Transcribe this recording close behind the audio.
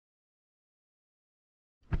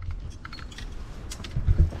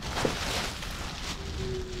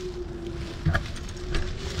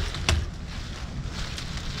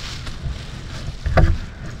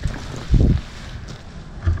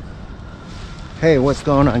Hey, what's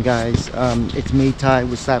going on, guys? It's me, Ty,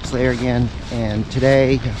 with Slab again, and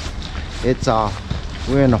today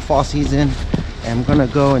we're in the fall season, and I'm gonna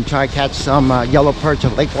go and try catch some yellow perch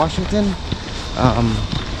of Lake Washington.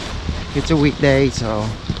 It's a weekday, so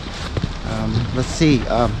let's see.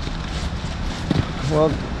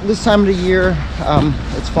 Well, this time of the year,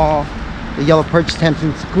 it's fall. The yellow perch tend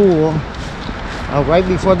to school right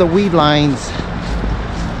before the weed lines,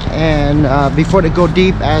 and before they go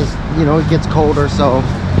deep, as you know, it gets colder. So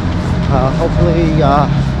hopefully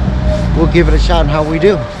we'll give it a shot and how we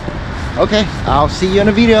do. Okay, I'll see you in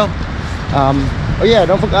a video. Oh yeah,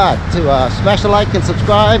 don't forget to smash the like and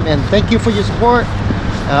subscribe, and thank you for your support.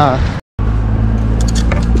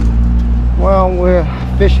 Well, we're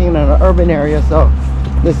fishing in an urban area, so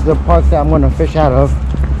this is the park that I'm going to fish out of.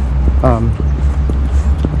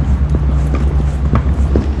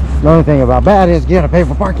 The only thing about that is you gotta pay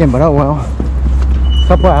for parking, but oh well. A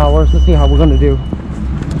couple of hours, let's see how we're gonna do.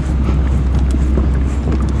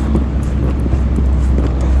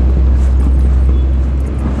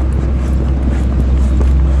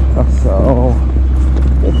 So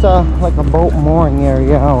it's like a boat mooring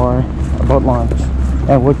area or a boat launch,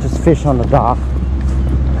 and we'll just fish on the dock.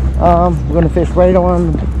 We're gonna fish right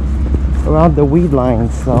around the weed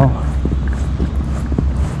lines, so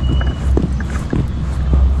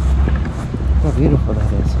how beautiful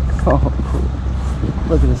that is. Oh, cool.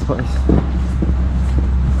 Look at this place.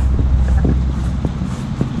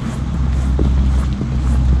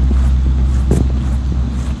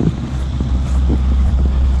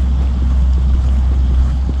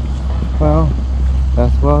 Well,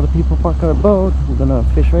 that's where all the people park their boat. We're gonna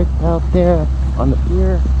fish right out there on the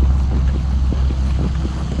pier.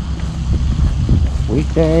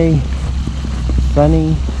 Weekday,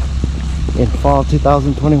 sunny, in fall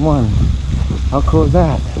 2021. How cool is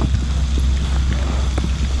that?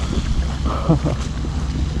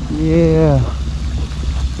 Yeah.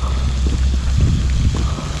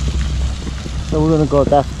 So we're gonna go at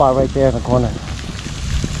that spot right there in the corner.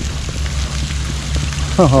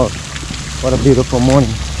 Oh, what a beautiful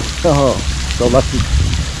morning. Oh, so lucky.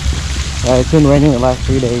 It's been raining the last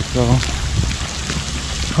 3 days, so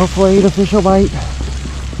hopefully the fish will bite.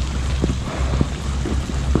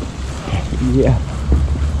 Yeah.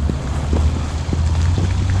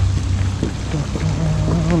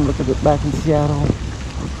 Look at it back in Seattle.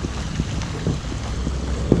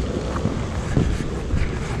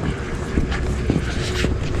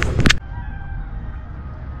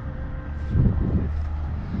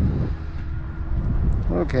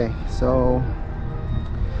 Okay, so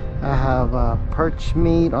I have perch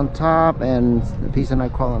meat on top and a piece of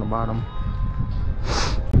nightcrawler on the bottom.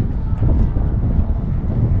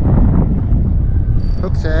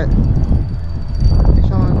 Hook set.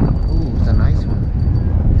 Fish on. Ooh, it's a nice one.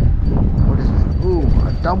 What is it? Ooh, a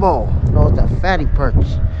double. No, it's a fatty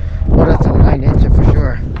perch. Oh, that's a 9-incher for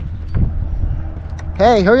sure.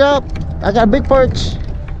 Hey, hurry up! I got a big perch.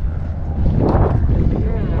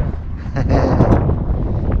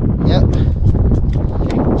 Yep.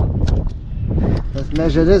 Let's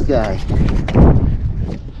measure this guy.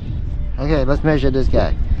 Okay, let's measure this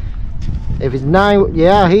guy. If it's 9,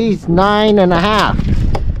 yeah, he's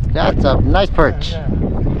 9.5. That's a nice perch.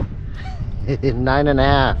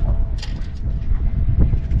 9.5.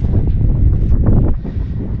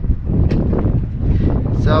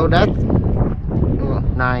 So that's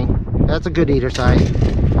 9. That's a good eater size.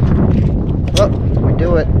 Oh, we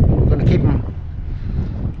do it. We're gonna keep him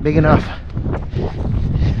big enough.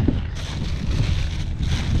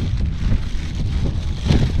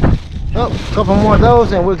 Oh, a couple more of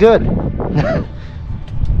those and we're good.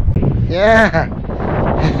 Yeah.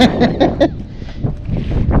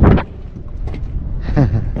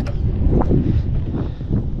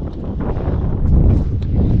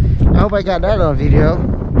 I hope I got that on video.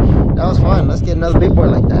 That was fun. Let's get another big boy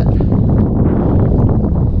like that.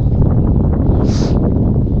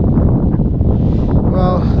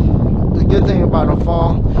 Well, the good thing about the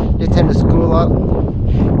fall, they tend to school up,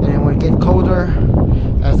 and then when it gets colder,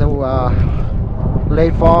 as the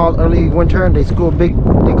late fall, early winter, and they school big,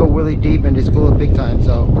 they go really deep and they school up big time.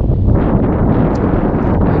 So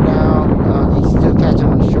right now you can still catch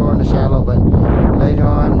them on the shore in the shallow, but later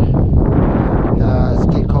on it's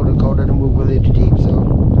getting colder and colder to move really deep. So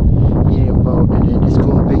you need a boat, and then they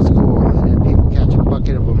school a big school, and then people catch a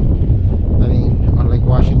bucket of them. I mean, on Lake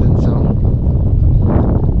Washington. So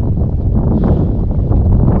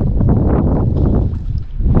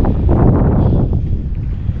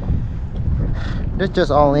it's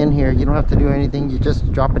just all in here. You don't have to do anything. You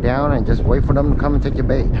just drop it down and just wait for them to come and take your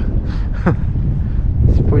bait.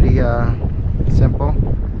 It's pretty simple.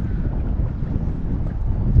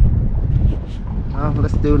 Well,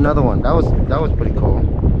 let's do another one. That was pretty cool.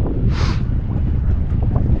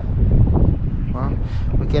 Well,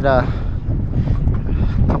 we get a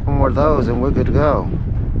couple more of those and we're good to go.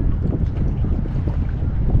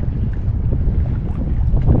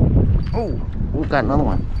 Oh, we got another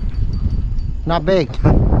one. Not big.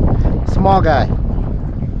 Small guy.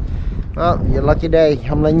 Well, your lucky day.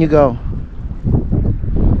 I'm letting you go.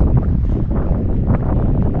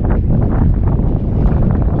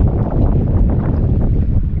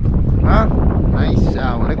 Well, nice.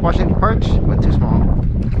 Lake Washington perch, but too small.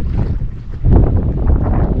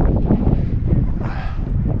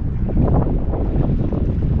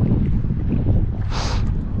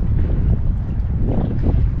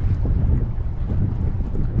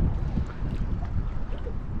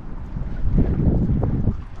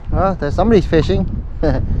 Well, there's somebody's fishing.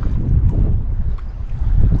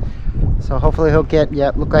 So hopefully he'll get,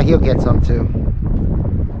 yeah, look like he'll get some too.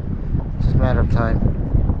 Just a matter of time.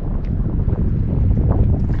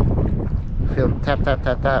 Feel tap, tap,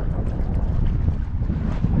 tap, tap.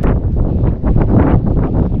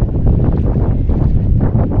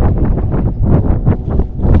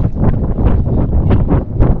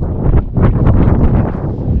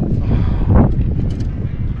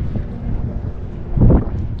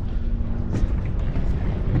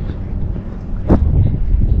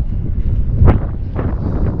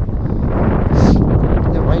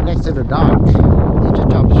 To the dock, you just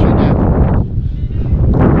jump straight down.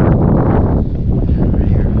 Right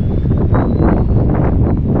here.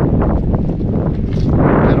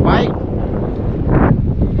 Got a bite?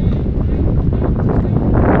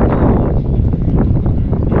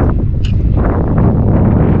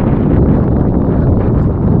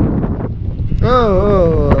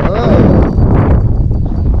 Oh,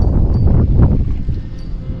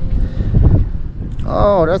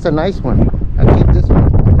 oh, that's a nice one. I'll keep this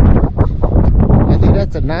one.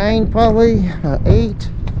 That's a 9 probably, 8.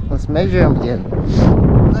 Let's measure them again.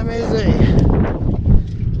 Let me see.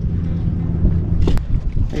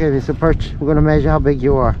 Okay, this is a perch. We're gonna measure how big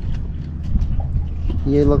you are.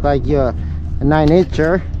 You look like you're a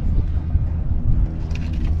 9-incher.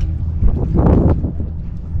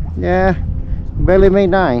 Yeah, barely made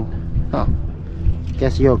 9. Oh,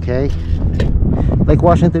 guess you're okay. Lake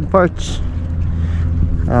Washington perch.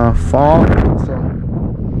 Fall. So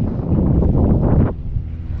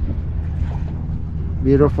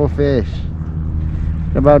beautiful fish.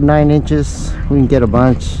 About 9 inches. We can get a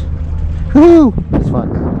bunch. Woo! It's fun.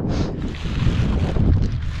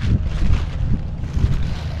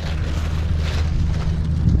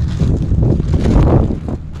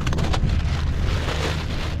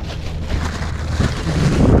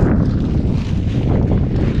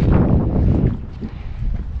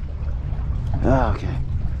 Okay.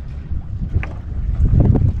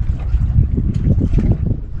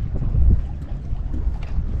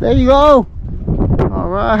 There you go. All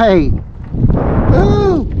right.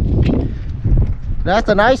 Ooh. That's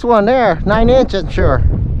a nice one there. 9 inches, sure.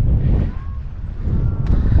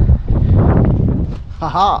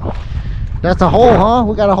 Haha. That's a hole, huh?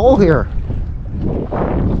 We got a hole here.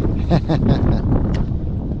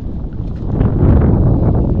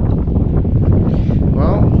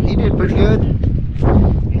 Well, he did pretty good.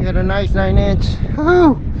 He got a nice 9-inch.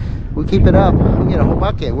 Woo. We keep it up. We get a whole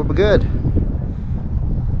bucket. We're good.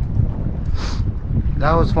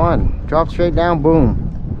 That was fun. Drop straight down, boom.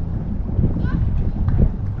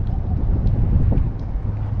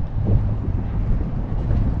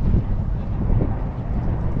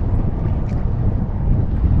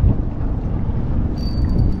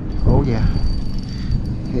 Oh yeah.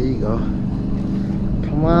 Here you go.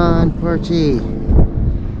 Come on, Perchy.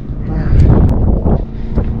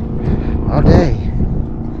 All day.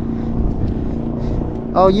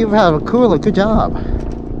 Oh, you have a cooler. Good job.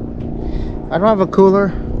 I don't have a cooler,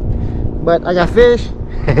 but I got fish.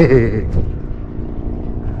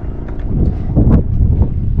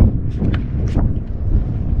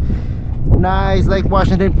 Nice Lake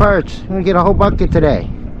Washington perch. I'm gonna get a whole bucket today.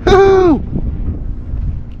 Woo!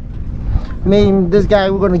 Me and this guy,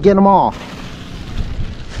 we're gonna get them all.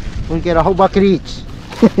 We're gonna get a whole bucket each.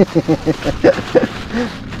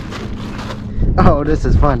 Oh, this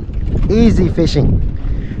is fun. Easy fishing,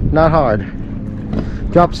 not hard.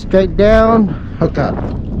 Drop straight down, hook up.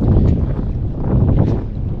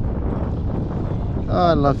 Oh,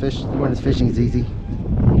 I love fish when it's fishing is easy.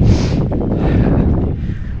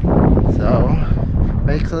 So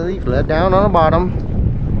basically let down on the bottom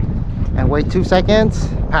and wait 2 seconds.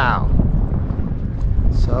 Pow.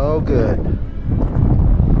 So good.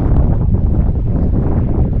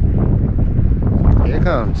 Here it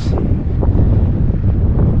comes.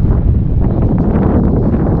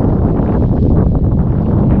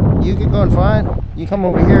 doing? Fine. You come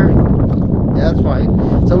over here. Yeah, that's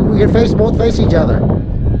fine. So we can both face each other.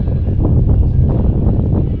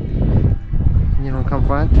 You don't come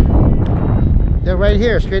front? They're right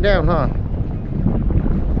here, straight down, huh?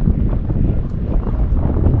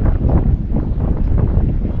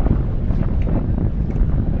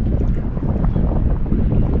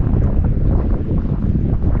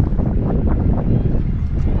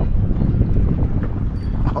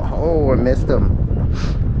 Oh, I missed him.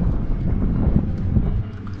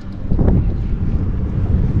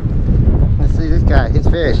 Let's see this guy, his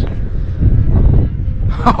fish.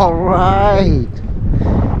 All right.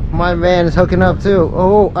 My man is hooking up too.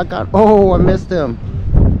 Oh, I missed him.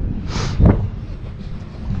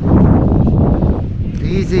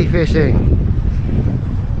 Easy fishing.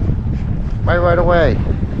 Right away.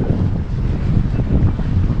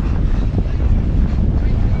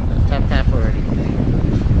 Tap already.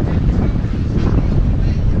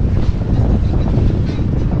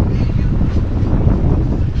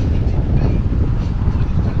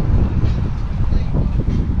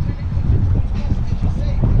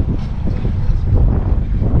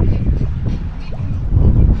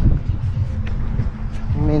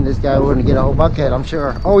 This guy wouldn't get a whole bucket, I'm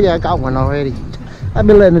sure. Oh yeah, I got one already. I've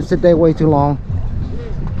been letting him sit there way too long.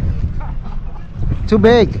 Too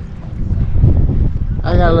big.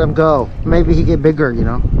 I gotta let him go. Maybe he get bigger, you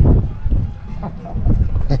know.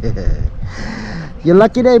 You're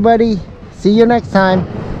lucky day, buddy. See you next time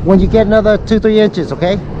when you get another 2-3 inches,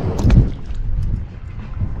 okay?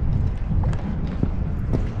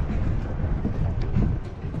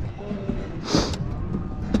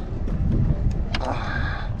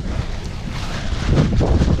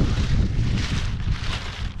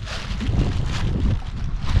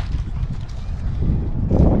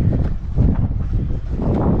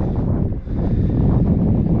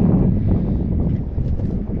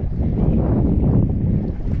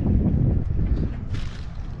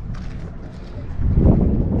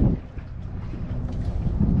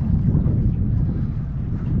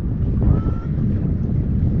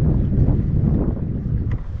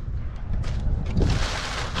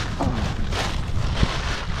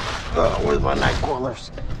 Oh, where's my night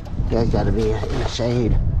crawlers? You guys gotta be in the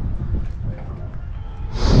shade.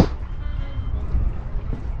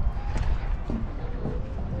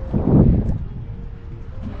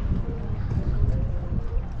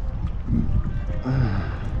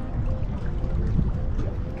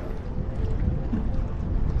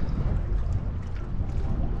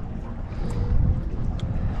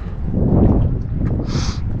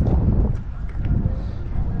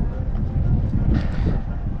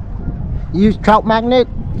 Use trout magnet?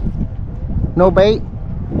 No bait?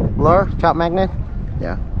 Lure? Trout magnet?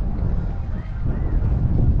 Yeah.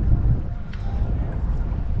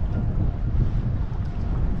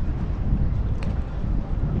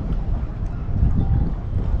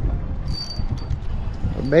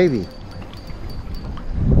 A baby.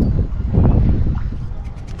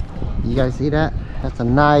 You guys see that? That's a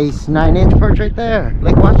nice 9-inch perch right there.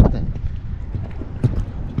 Lake Washington.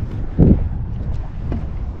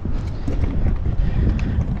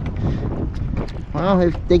 Well,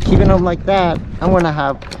 if they keeping them like that, I'm gonna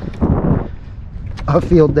have a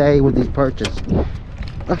field day with these perches.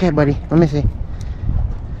 Okay, buddy, let me see.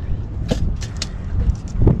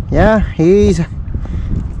 Yeah, he's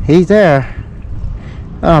there.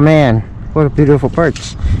 Oh man, what a beautiful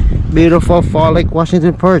perch. Beautiful Fall Lake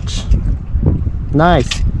Washington perch.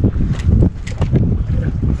 Nice.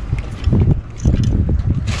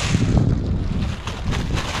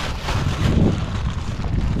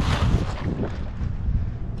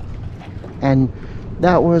 And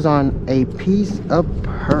that was on a piece of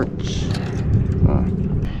perch.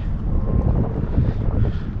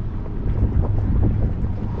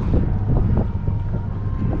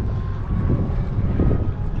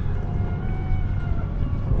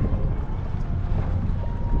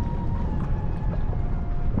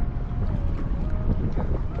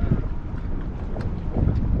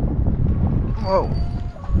 Whoa.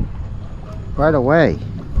 Right away.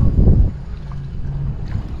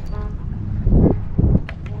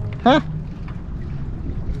 Huh?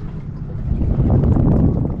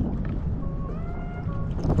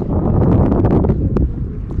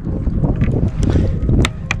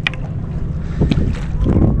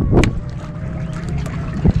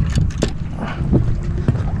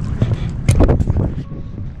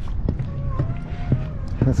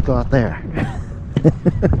 Let's go out there.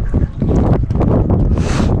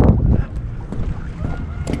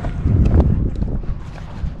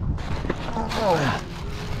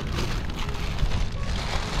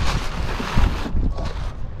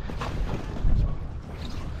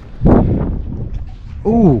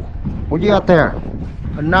 Ooh, what you got there?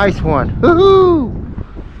 A nice one. Woohoo!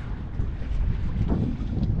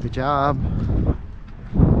 Good job.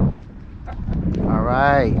 All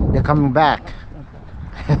right, they're coming back.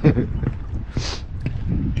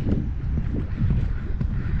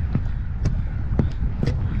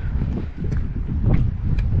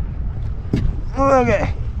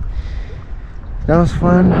 Okay, that was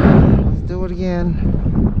fun. Let's do it again.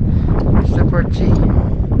 Mr. Perchy.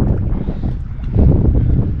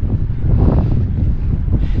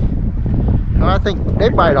 Well, I think they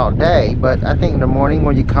bite all day, but I think in the morning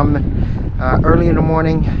when you come early in the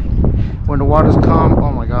morning when the water's calm,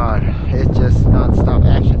 oh my god, it's just non-stop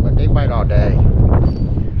action. But they bite all day.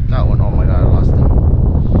 That one, oh my god, I lost him.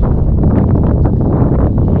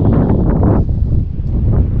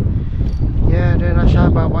 Yeah, they're not shy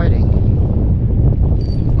about biting.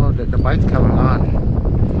 Oh, the bite's coming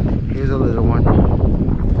on. Here's a little one.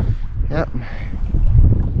 Yep.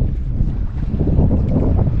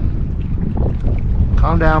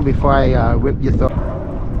 Calm down before I rip your throat.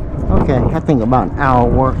 Okay, I think about an hour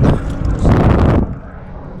work.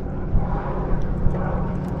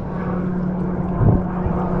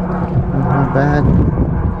 Not bad.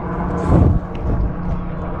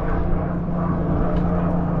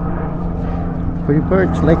 Pretty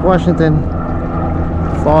perch, Lake Washington,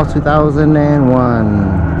 fall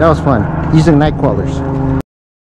 2001. That was fun, using night crawlers.